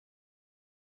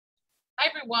Hi,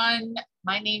 everyone.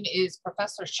 My name is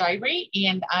Professor Shirey,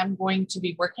 and I'm going to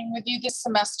be working with you this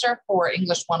semester for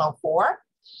English 104.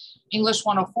 English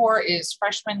 104 is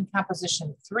Freshman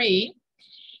Composition 3.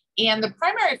 And the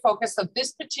primary focus of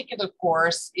this particular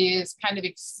course is kind of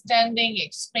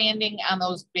expanding on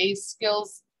those base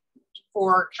skills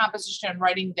for composition and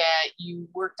writing that you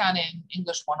worked on in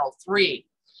English 103.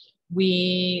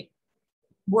 We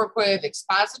work with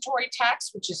expository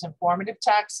text, which is informative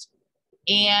text,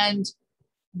 and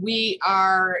we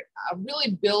are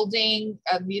really building,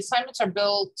 the assignments are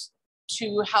built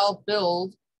to help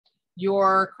build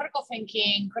your critical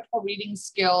thinking, critical reading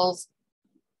skills.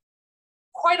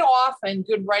 Quite often,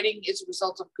 good writing is a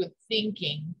result of good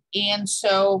thinking. And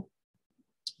so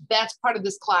that's part of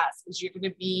this class, is you're going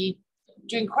to be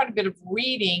doing quite a bit of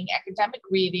reading, academic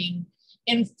reading,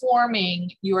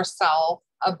 informing yourself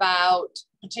about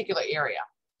a particular area.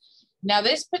 Now,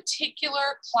 this particular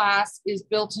class is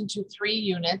built into 3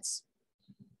 units.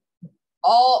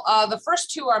 The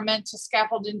first 2 are meant to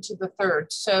scaffold into the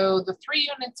third. So the 3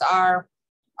 units are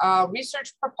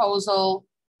research proposal,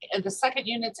 and the second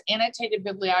unit's annotated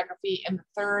bibliography, and the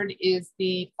third is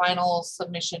the final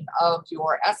submission of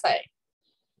your essay.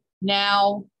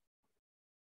 Now,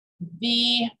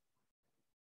 the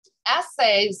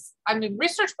essays,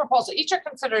 research proposal, each are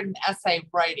considered an essay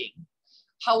writing.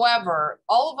 However,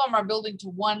 all of them are building to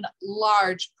one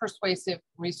large persuasive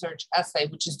research essay,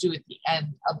 which is due at the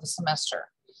end of the semester.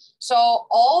 So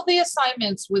all the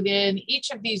assignments within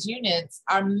each of these units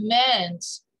are meant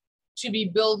to be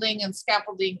building and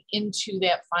scaffolding into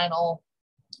that final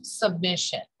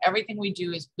submission. Everything we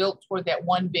do is built toward that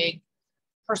one big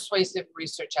persuasive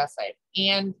research essay.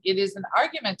 And it is an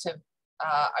argumentative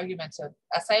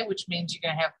essay, which means you're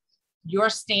going to have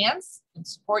your stance and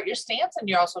support your stance, and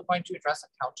you're also going to address a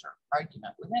counter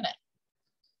argument within it.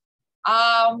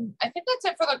 I think that's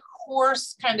it for the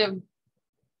course kind of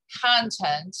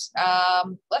content.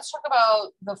 Let's talk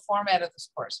about the format of this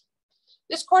course.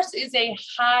 This course is a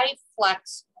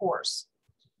HyFlex course.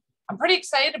 I'm pretty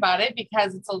excited about it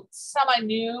because it's a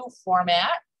semi-new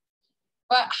format,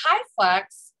 but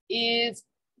HyFlex is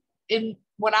in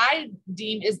what I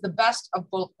deem is the best of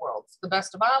both worlds, the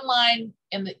best of online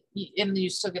and you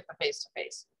still get the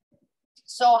face-to-face.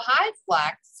 So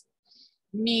HyFlex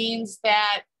means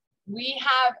that we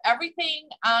have everything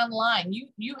online.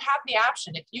 You have the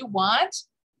option. If you want,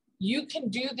 you can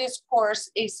do this course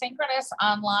asynchronous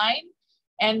online,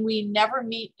 and we never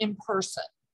meet in person.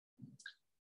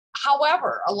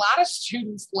 However, a lot of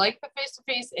students like the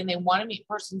face-to-face and they want to meet in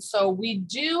person. So we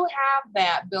do have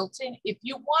that built in if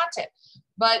you want it,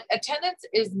 but attendance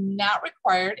is not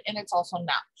required, and it's also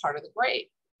not part of the grade.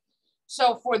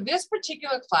 So for this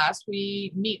particular class,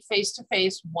 we meet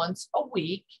face-to-face once a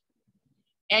week,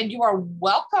 and you are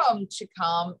welcome to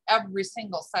come every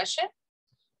single session,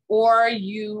 or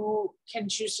you can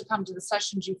choose to come to the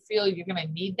sessions you feel you're going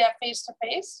to need that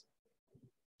face-to-face.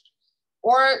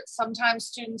 Or sometimes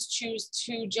students choose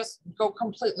to just go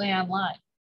completely online.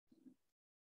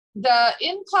 The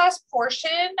in-class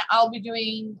portion, I'll be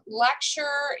doing lecture,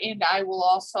 and I will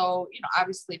also,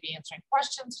 obviously be answering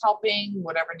questions, helping,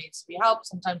 whatever needs to be helped.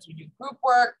 Sometimes we do group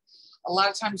work. A lot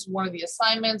of times one of the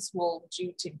assignments we'll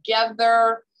do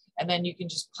together, and then you can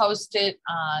just post it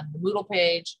on the Moodle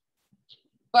page.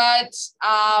 But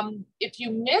if you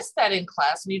miss that in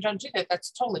class and you don't do that,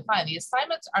 that's totally fine. The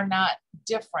assignments are not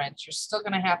different. You're still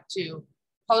going to have to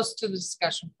post to the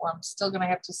discussion forum, still going to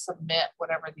have to submit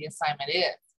whatever the assignment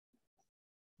is.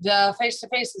 The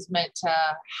face-to-face is meant to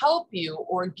help you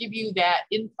or give you that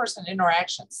in-person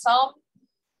interaction. Some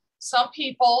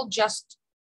people just,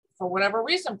 for whatever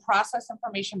reason, process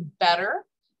information better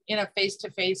in a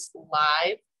face-to-face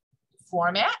live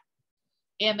format.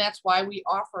 And that's why we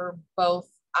offer both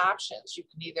options. You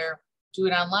can either do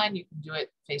it online, you can do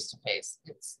it face-to-face.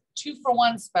 It's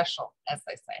 2-for-1 special, as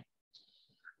they say.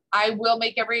 I will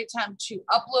make every attempt to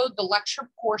upload the lecture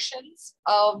portions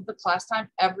of the class time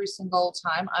every single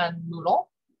time on Moodle.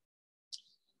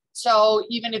 So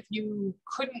even if you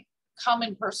couldn't come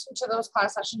in person to those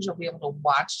class sessions, you'll be able to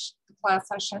watch the class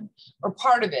session or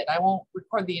part of it. I won't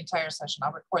record the entire session.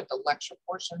 I'll record the lecture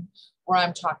portion where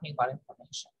I'm talking about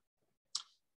information.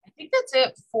 I think that's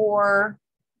it for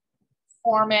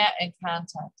format and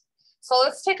content. So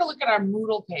let's take a look at our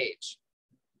Moodle page.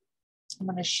 I'm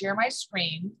going to share my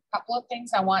screen. A couple of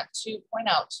things I want to point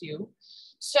out to you.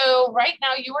 So right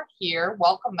now you are here.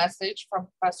 Welcome message from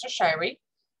Professor Shirey.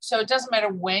 So it doesn't matter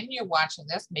when you're watching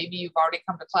this. Maybe you've already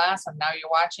come to class and now you're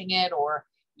watching it, or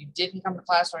you didn't come to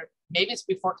class, or maybe it's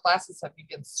before classes have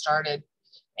even started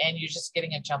and you're just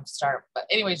getting a jump start. But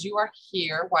anyways, you are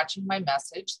here watching my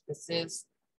message. This is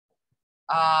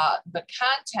The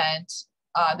content,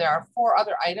 there are 4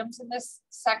 other items in this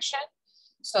section.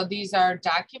 So these are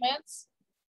documents,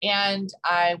 and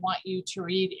I want you to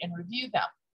read and review them.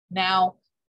 Now,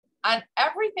 on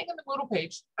everything in the Moodle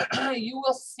page, you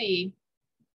will see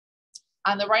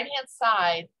on the right-hand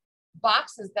side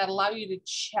boxes that allow you to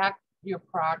check your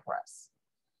progress.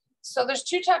 So there's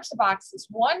 2 types of boxes.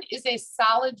 One is a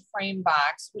solid frame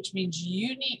box, which means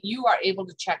you are able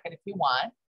to check it if you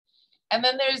want. And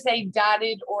then there's a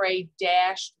dotted or a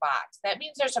dashed box. That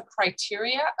means there's a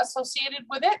criteria associated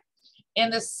with it,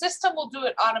 and the system will do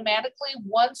it automatically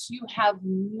once you have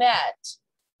met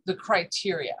the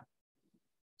criteria.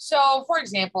 So for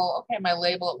example, okay, my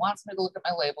label, it wants me to look at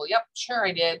my label. Yep, sure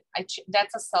I did.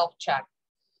 That's a self-check.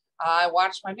 I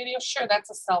watched my video. Sure, that's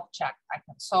a self-check.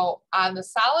 So on the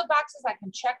solid boxes, I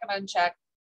can check and uncheck,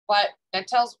 but that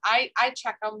tells, I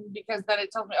check them because then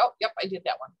it tells me, oh, yep, I did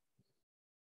that one.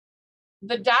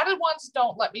 The dotted ones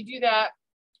don't let me do that.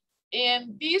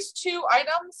 In these 2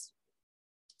 items,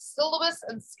 syllabus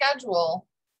and schedule,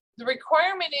 the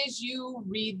requirement is you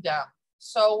read them.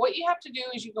 So what you have to do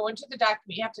is you go into the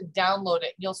document, you have to download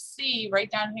it. You'll see right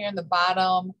down here in the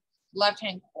bottom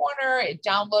left-hand corner, it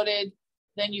downloaded.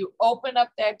 Then you open up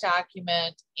that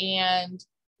document and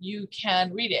you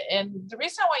can read it. And the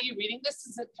reason I want you reading this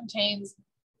is it contains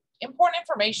important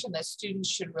information that students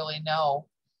should really know.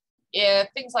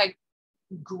 Things like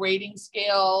grading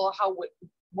scale,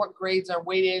 what grades are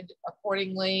weighted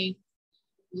accordingly,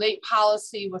 late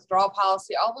policy, withdrawal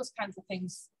policy, all those kinds of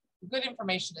things. Good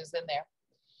information is in there.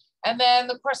 And then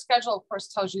the course schedule, of course,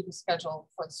 tells you the schedule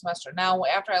for the semester. Now,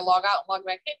 after I log out and log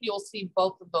back in, you'll see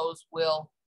both of those will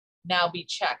now be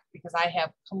checked because I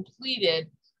have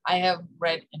completed, I have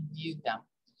read and viewed them.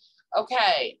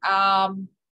 Okay,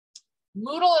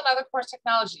 Moodle and other course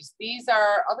technologies. These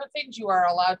are other things you are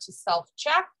allowed to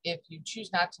self-check. If you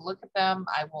choose not to look at them,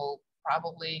 I will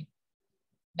probably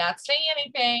not say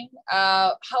anything.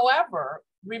 However,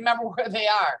 remember where they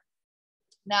are.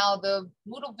 Now, the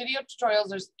Moodle video tutorials,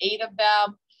 there's 8 of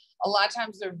them. A lot of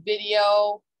times they're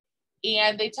video,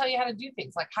 and they tell you how to do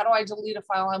things like, how do I delete a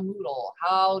file on Moodle?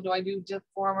 How do I do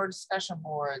forum or discussion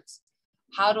boards?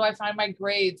 How do I find my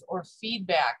grades or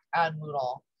feedback on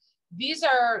Moodle? These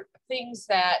are things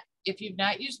that if you've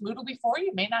not used Moodle before,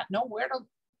 you may not know where to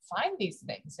find these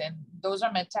things, and those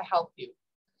are meant to help you.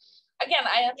 Again,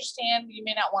 I understand you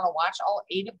may not want to watch all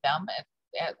 8 of them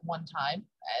at one time,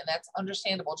 and that's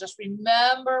understandable. Just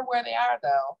remember where they are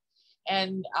though,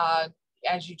 and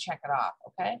as you check it off,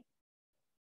 okay?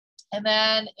 And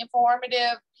then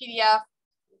informative PDF,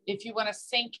 if you want to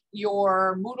sync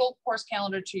your Moodle course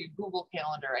calendar to your Google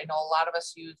Calendar. I know a lot of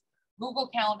us use Google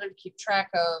Calendar to keep track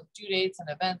of due dates and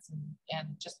events and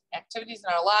just activities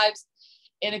in our lives.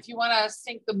 And if you want to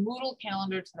sync the Moodle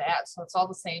calendar to that, so it's all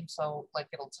the same, so like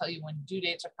it'll tell you when due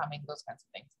dates are coming, those kinds of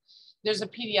things. There's a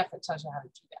PDF that tells you how to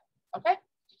do that, okay?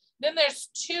 Then there's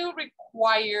 2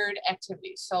 required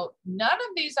activities. So none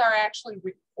of these are actually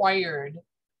required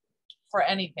for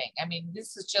anything. I mean,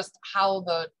 this is just how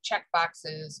the check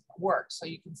boxes work. So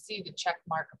you can see the check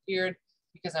mark appeared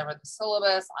because I read the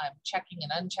syllabus. I'm checking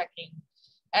and unchecking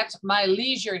at my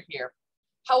leisure here.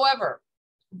 However,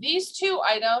 these 2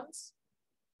 items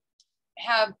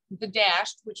have the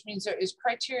dashed, which means there is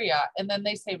criteria, and then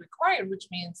they say required, which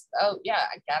means, oh yeah,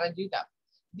 I gotta do them.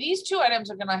 These 2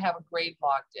 items are gonna have a grade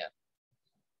logged in.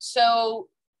 So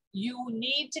you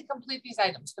need to complete these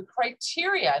items. The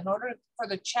criteria, in order for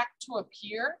the check to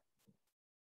appear,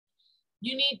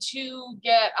 you need to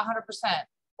get 100%,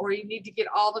 or you need to get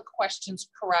all the questions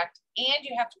correct, and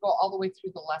you have to go all the way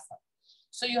through the lesson.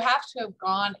 So you have to have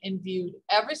gone and viewed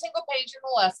every single page in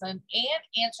the lesson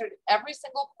and answered every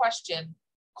single question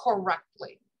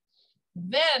correctly.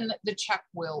 Then the check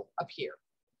will appear.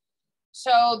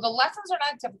 So the lessons are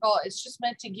not difficult. It's just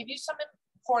meant to give you some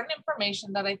important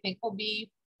information that I think will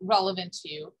be relevant to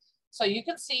you. So you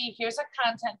can see here's a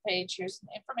content page, here's an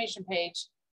information page.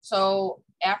 So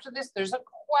after this, there's a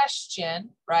question,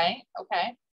 right?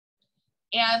 Okay.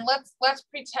 And let's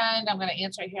pretend I'm going to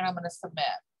answer it here and I'm going to submit.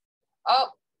 Oh,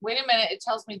 wait a minute, it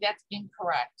tells me that's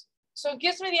incorrect. So it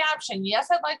gives me the option. Yes,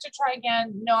 I'd like to try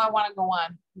again. No, I want to go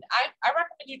on. I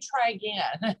recommend you try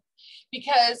again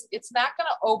because it's not going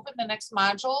to open the next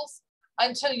modules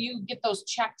until you get those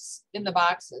checks in the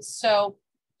boxes. So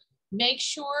make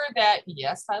sure that,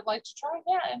 yes, I'd like to try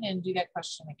again and do that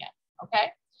question again,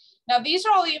 okay? Now, these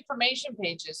are all the information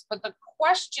pages, but the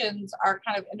questions are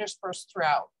kind of interspersed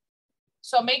throughout.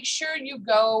 So make sure you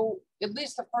go at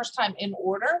least the first time in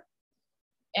order.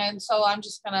 And so I'm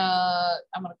gonna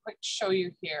quick show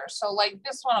you here. So like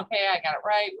this one, okay, I got it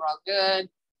right, we're all good.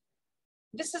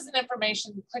 this isn't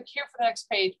information, click here for the next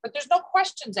page, but there's no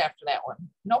questions after that one.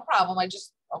 No problem. I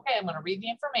just, okay, I'm going to read the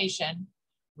information,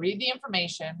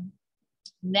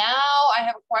 Now I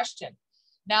have a question.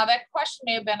 Now that question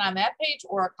may have been on that page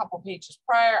or a couple pages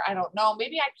prior. I don't know.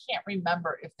 Maybe I can't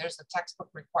remember if there's a textbook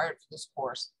required for this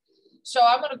course. So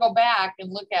I'm going to go back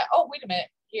and look at, oh, wait a minute,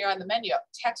 here on the menu,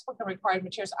 textbook and required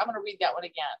materials. I'm going to read that one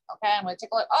again. Okay, I'm going to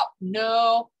take a look.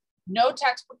 Oh, no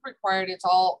textbook required. It's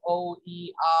all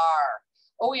OER.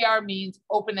 OER means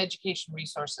open education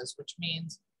resources, which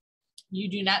means you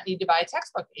do not need to buy a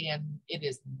textbook and it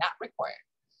is not required.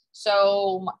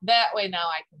 So that way now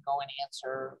I can go and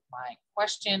answer my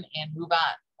question and move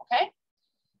on, okay?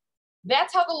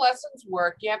 That's how the lessons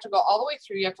work. You have to go all the way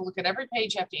through. You have to look at every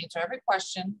page. You have to answer every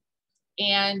question.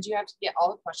 And you have to get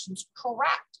all the questions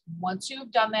correct. Once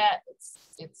you've done that,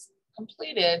 it's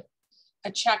completed,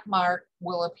 a check mark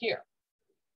will appear.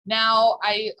 Now,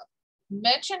 I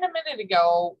mentioned a minute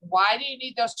ago, why do you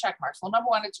need those check marks? Well, number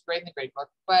one, it's a grade in the grade book,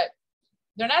 but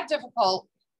they're not difficult.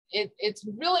 It's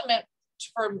really meant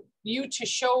for you to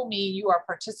show me you are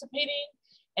participating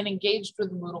and engaged with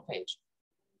the Moodle page.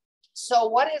 So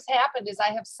what has happened is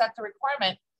I have set the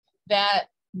requirement that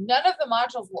none of the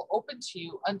modules will open to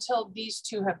you until these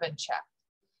two have been checked.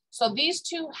 So these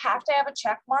two have to have a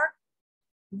check mark.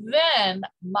 Then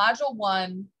module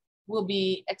 1 will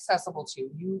be accessible to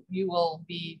you. You will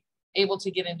be able to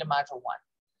get into module 1.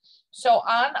 So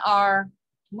on our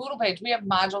Moodle page, we have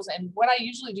modules, and what I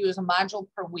usually do is a module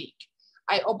per week.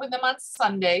 I open them on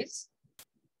Sundays,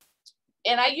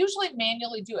 and I usually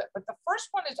manually do it, but the first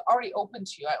one is already open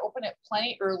to you. I open it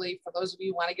plenty early for those of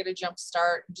you who want to get a jump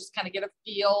start and just kind of get a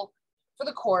feel for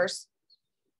the course.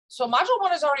 So module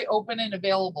 1 is already open and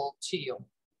available to you.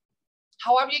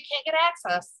 However, you can't get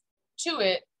access to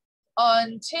it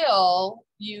until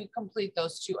you complete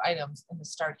those 2 items in the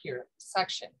Start Here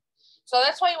section. So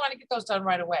that's why you want to get those done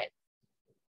right away.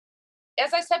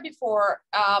 As I said before,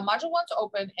 module 1's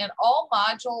open, and all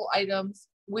module items,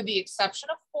 with the exception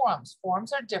of forums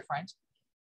are different.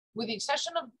 With the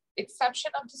exception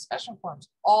of discussion forums,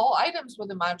 all items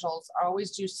within modules are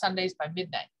always due Sundays by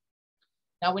midnight.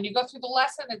 Now, when you go through the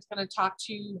lesson, it's going to talk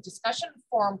to you. Discussion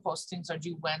forum postings are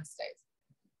due Wednesdays.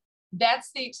 That's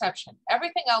the exception.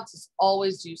 Everything else is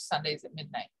always due Sundays at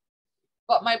midnight.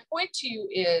 But my point to you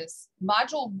is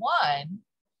module 1,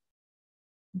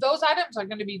 those items are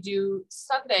going to be due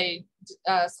Sunday,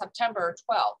 September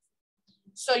 12th.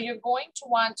 So you're going to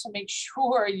want to make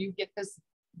sure you get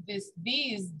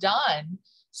these done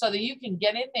so that you can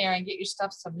get in there and get your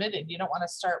stuff submitted. You don't want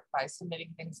to start by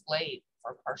submitting things late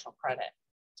for partial credit,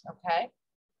 okay?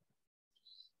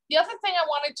 The other thing I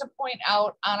wanted to point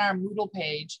out on our Moodle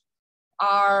page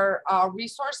are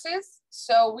resources.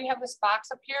 So we have this box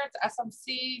up here, it's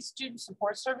SMC Student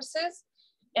Support Services.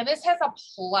 And this has a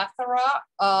plethora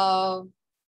of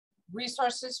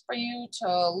resources for you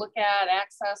to look at,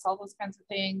 access, all those kinds of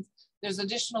things. There's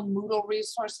additional Moodle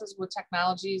resources with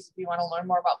technologies if you want to learn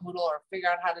more about Moodle or figure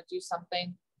out how to do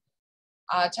something.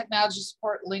 Technology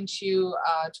support links you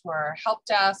to our help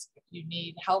desk. If you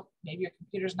need help, maybe your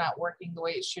computer's not working the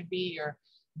way it should be, or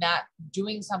not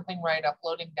doing something right,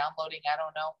 uploading, downloading, I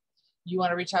don't know. You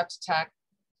want to reach out to tech.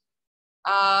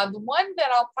 The one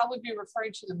that I'll probably be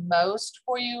referring to the most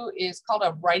for you is called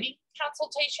a writing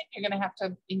consultation. You're going to have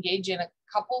to engage in a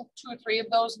couple, 2 or 3 of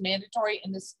those mandatory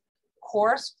in this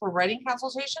course for writing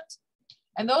consultations.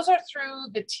 And those are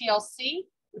through the TLC,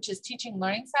 which is Teaching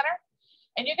Learning Center.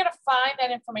 And you're going to find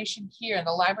that information here in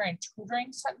the Library and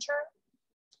Tutoring Center.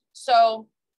 So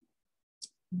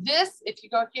this, if you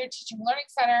go here, Teaching Learning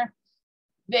Center,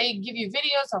 they give you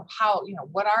videos of how,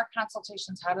 what are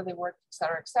consultations, how do they work,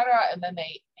 et cetera, and then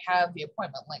they have the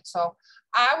appointment link. So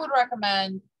I would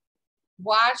recommend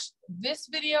watch this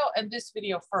video and this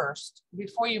video first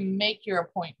before you make your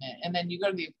appointment, and then you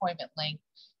go to the appointment link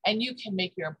and you can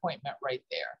make your appointment right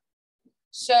there.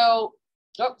 So,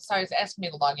 oh, sorry, it's asking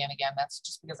me to log in again. That's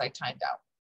just because I timed out.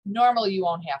 Normally you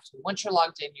won't have to. Once you're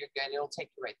logged in, you're good. It'll take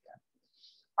you right there.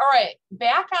 All right,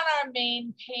 back on our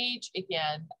main page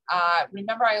again.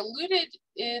 Remember, I alluded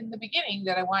in the beginning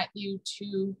that I want you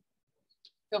to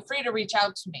feel free to reach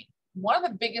out to me. One of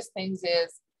the biggest things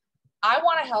is I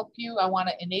want to help you. I want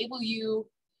to enable you.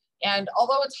 And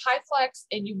although it's HyFlex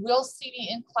and you will see me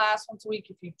in class once a week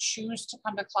if you choose to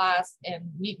come to class and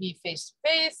meet me face to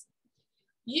face,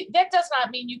 that does not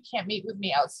mean you can't meet with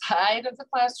me outside of the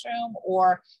classroom,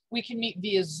 or we can meet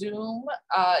via Zoom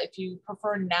if you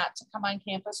prefer not to come on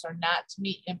campus or not to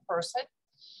meet in person.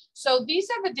 So these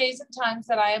are the days and times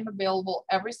that I am available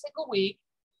every single week.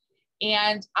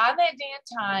 And on that day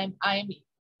and time, I'm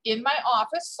in my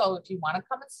office. So if you want to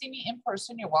come and see me in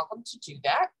person, you're welcome to do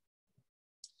that.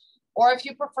 Or if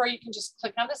you prefer, you can just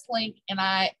click on this link and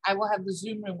I will have the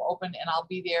Zoom room open and I'll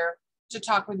be there to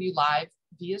talk with you live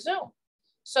via Zoom.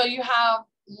 So you have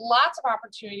lots of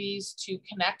opportunities to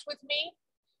connect with me.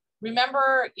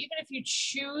 Remember, even if you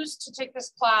choose to take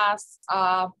this class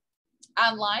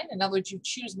online, in other words, you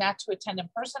choose not to attend in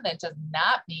person, that does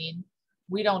not mean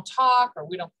we don't talk or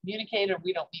we don't communicate or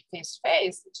we don't meet face to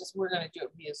face. It's just we're going to do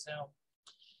it via Zoom.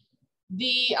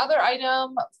 The other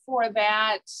item for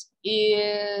that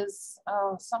is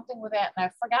something with that, and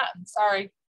I've forgotten,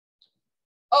 sorry.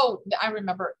 Oh, I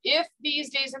remember. If these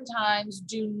days and times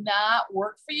do not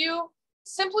work for you,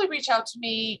 simply reach out to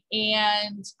me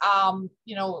and,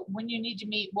 you know, when you need to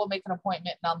meet, we'll make an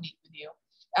appointment and I'll meet with you.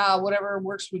 Whatever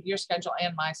works with your schedule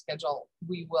and my schedule,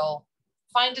 we will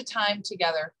find a time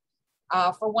together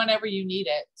for whenever you need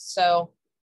it. So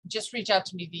just reach out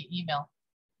to me via email.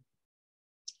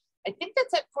 I think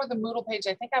that's it for the Moodle page.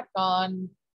 I think I've gone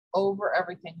over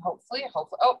everything, hopefully.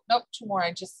 Oh, nope, 2 more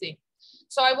I just see.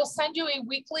 So I will send you a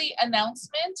weekly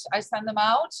announcement. I send them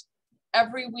out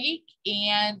every week,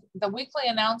 and the weekly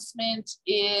announcement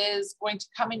is going to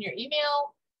come in your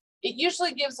email. It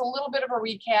usually gives a little bit of a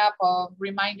recap of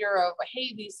reminder of,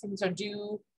 hey, these things are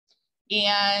due,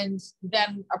 and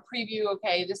then a preview,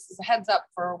 okay, this is a heads up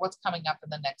for what's coming up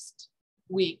in the next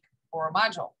week for a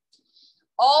module.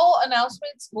 All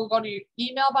announcements will go to your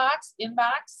email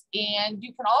inbox, and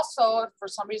you can also, if for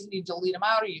some reason you delete them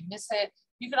out or you miss it,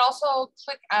 you can also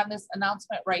click on this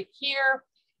announcement right here,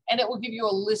 and it will give you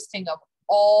a listing of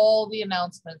all the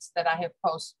announcements that I have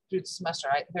posted through the semester.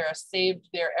 They're saved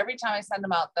there every time I send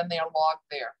them out, then they are logged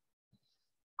there.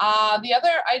 The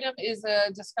other item is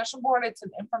a discussion board. It's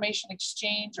an information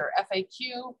exchange or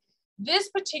FAQ. This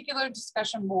particular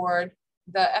discussion board,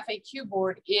 the FAQ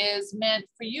board, is meant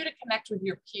for you to connect with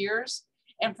your peers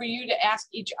and for you to ask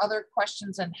each other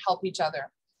questions and help each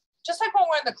other. Just like when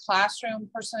we're in the classroom,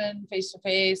 person, face to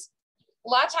face, a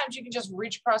lot of times you can just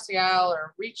reach across the aisle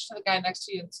or reach to the guy next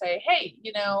to you and say, hey,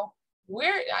 you know,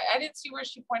 I didn't see where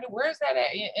she pointed, where is that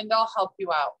at? And they'll help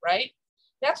you out, right?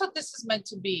 That's what this is meant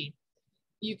to be.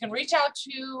 You can reach out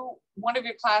to one of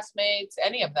your classmates,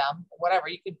 any of them, whatever,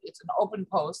 you could, it's an open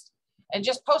post, and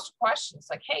just post questions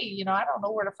like, hey, you know, I don't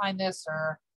know where to find this,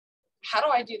 or how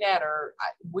do I do that? Or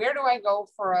where do I go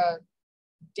for a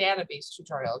database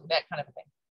tutorial, that kind of a thing.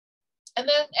 And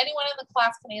then anyone in the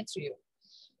class can answer you.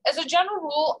 As a general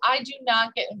rule, I do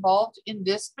not get involved in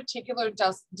this particular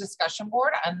discussion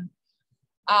board. And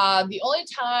the only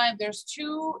time, there's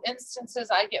 2 instances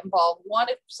I get involved. One,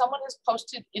 if someone has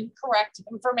posted incorrect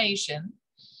information,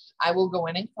 I will go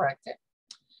in and correct it.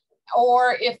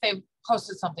 Or if they've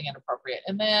posted something inappropriate.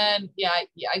 And then,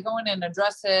 I go in and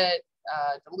address it,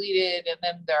 delete it, and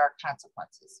then there are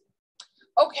consequences.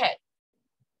 Okay.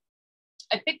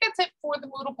 I think that's it for the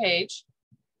Moodle page.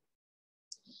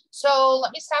 So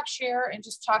let me stop share and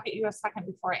just talk at you a second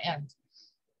before I end.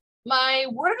 My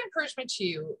word of encouragement to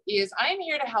you is I'm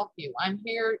here to help you. I'm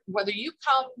here, whether you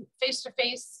come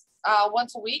face-to-face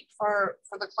once a week for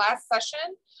the class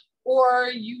session, or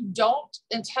you don't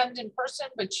attend in person,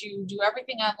 but you do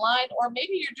everything online, or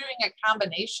maybe you're doing a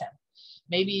combination.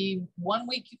 Maybe one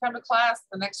week you come to class,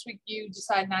 the next week you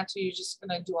decide not to, you're just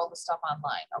gonna do all the stuff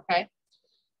online, okay?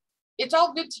 It's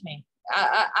all good to me.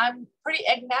 I'm pretty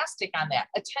agnostic on that.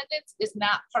 Attendance is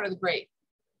not part of the grade.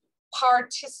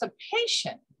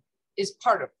 Participation is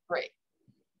part of the grade.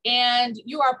 And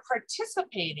you are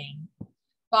participating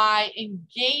by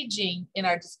engaging in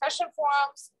our discussion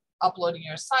forums, uploading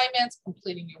your assignments,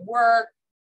 completing your work,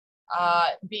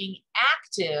 being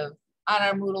active on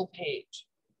our Moodle page.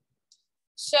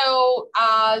 So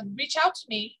reach out to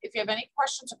me if you have any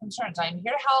questions or concerns. I'm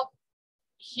here to help,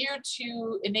 here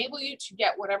to enable you to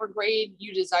get whatever grade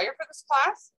you desire for this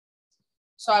class.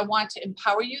 So I want to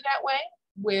empower you that way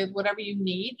with whatever you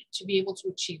need to be able to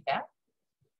achieve that.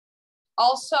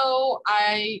 Also,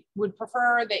 I would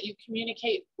prefer that you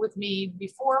communicate with me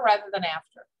before rather than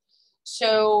after.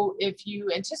 So if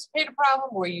you anticipate a problem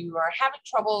or you are having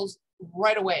troubles,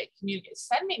 right away, communicate.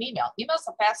 Send me an email. Email is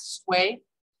the fastest way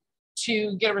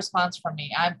to get a response from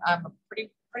me. I'm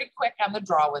pretty quick on the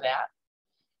draw with that.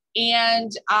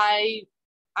 And I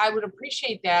would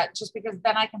appreciate that, just because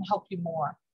then I can help you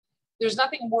more. There's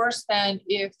nothing worse than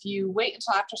if you wait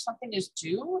until after something is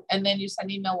due and then you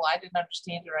send an email, well, I didn't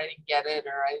understand it, or I didn't get it,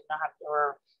 or I didn't know how to,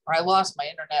 or I lost my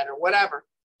internet, or whatever.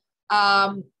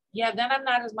 Yeah, then I'm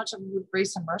not as much of a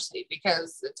grace and mercy,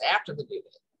 because it's after the due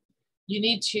date. You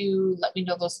need to let me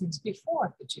know those things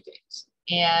before the due date.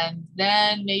 And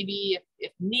then maybe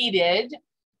if needed,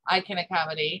 I can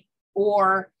accommodate.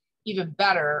 Or even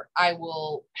better, I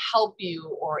will help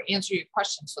you or answer your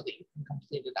questions so that you can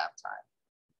complete it on time.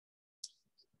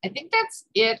 I think that's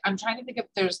it. I'm trying to think if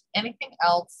there's anything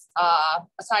else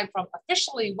aside from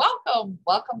officially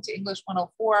welcome to English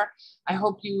 104. I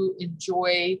hope you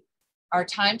enjoy our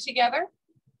time together,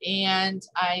 and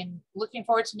I'm looking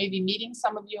forward to maybe meeting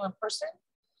some of you in person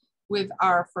with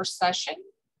our first session.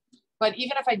 But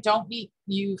even if I don't meet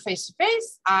you face to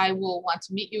face, I will want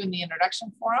to meet you in the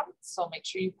introduction forum. So make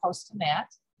sure you post in that.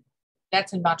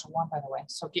 That's in module 1, by the way.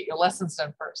 So get your lessons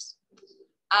done first.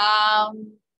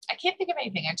 I can't think of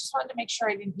anything. I just wanted to make sure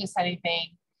I didn't miss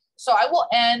anything. So I will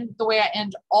end the way I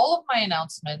end all of my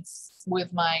announcements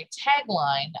with my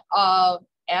tagline of,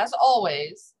 as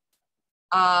always,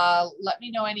 let me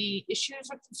know any issues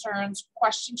or concerns,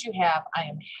 questions you have. I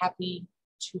am happy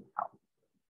to help.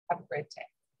 Have a great day.